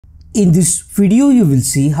In this video, you will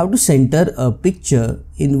see how to center a picture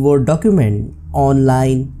in Word document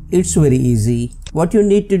online. It's very easy. What you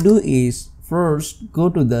need to do is first go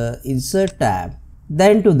to the Insert tab,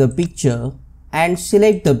 then to the picture and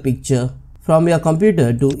select the picture from your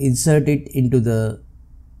computer to insert it into the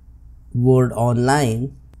Word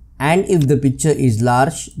online. And if the picture is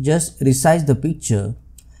large, just resize the picture.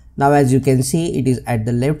 Now as you can see, it is at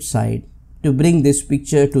the left side. To bring this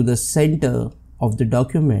picture to the center of the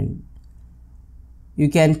document, you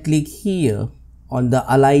can click here on the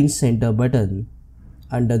Align Center button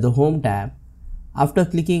under the Home tab. After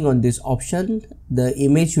clicking on this option, the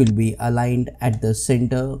image will be aligned at the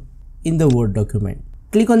center in the Word document.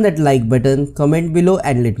 Click on that like button, comment below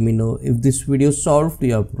and let me know if this video solved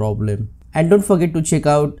your problem. And don't forget to check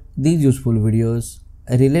out these useful videos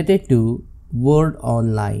related to Word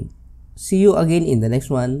Online. See you again in the next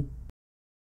one.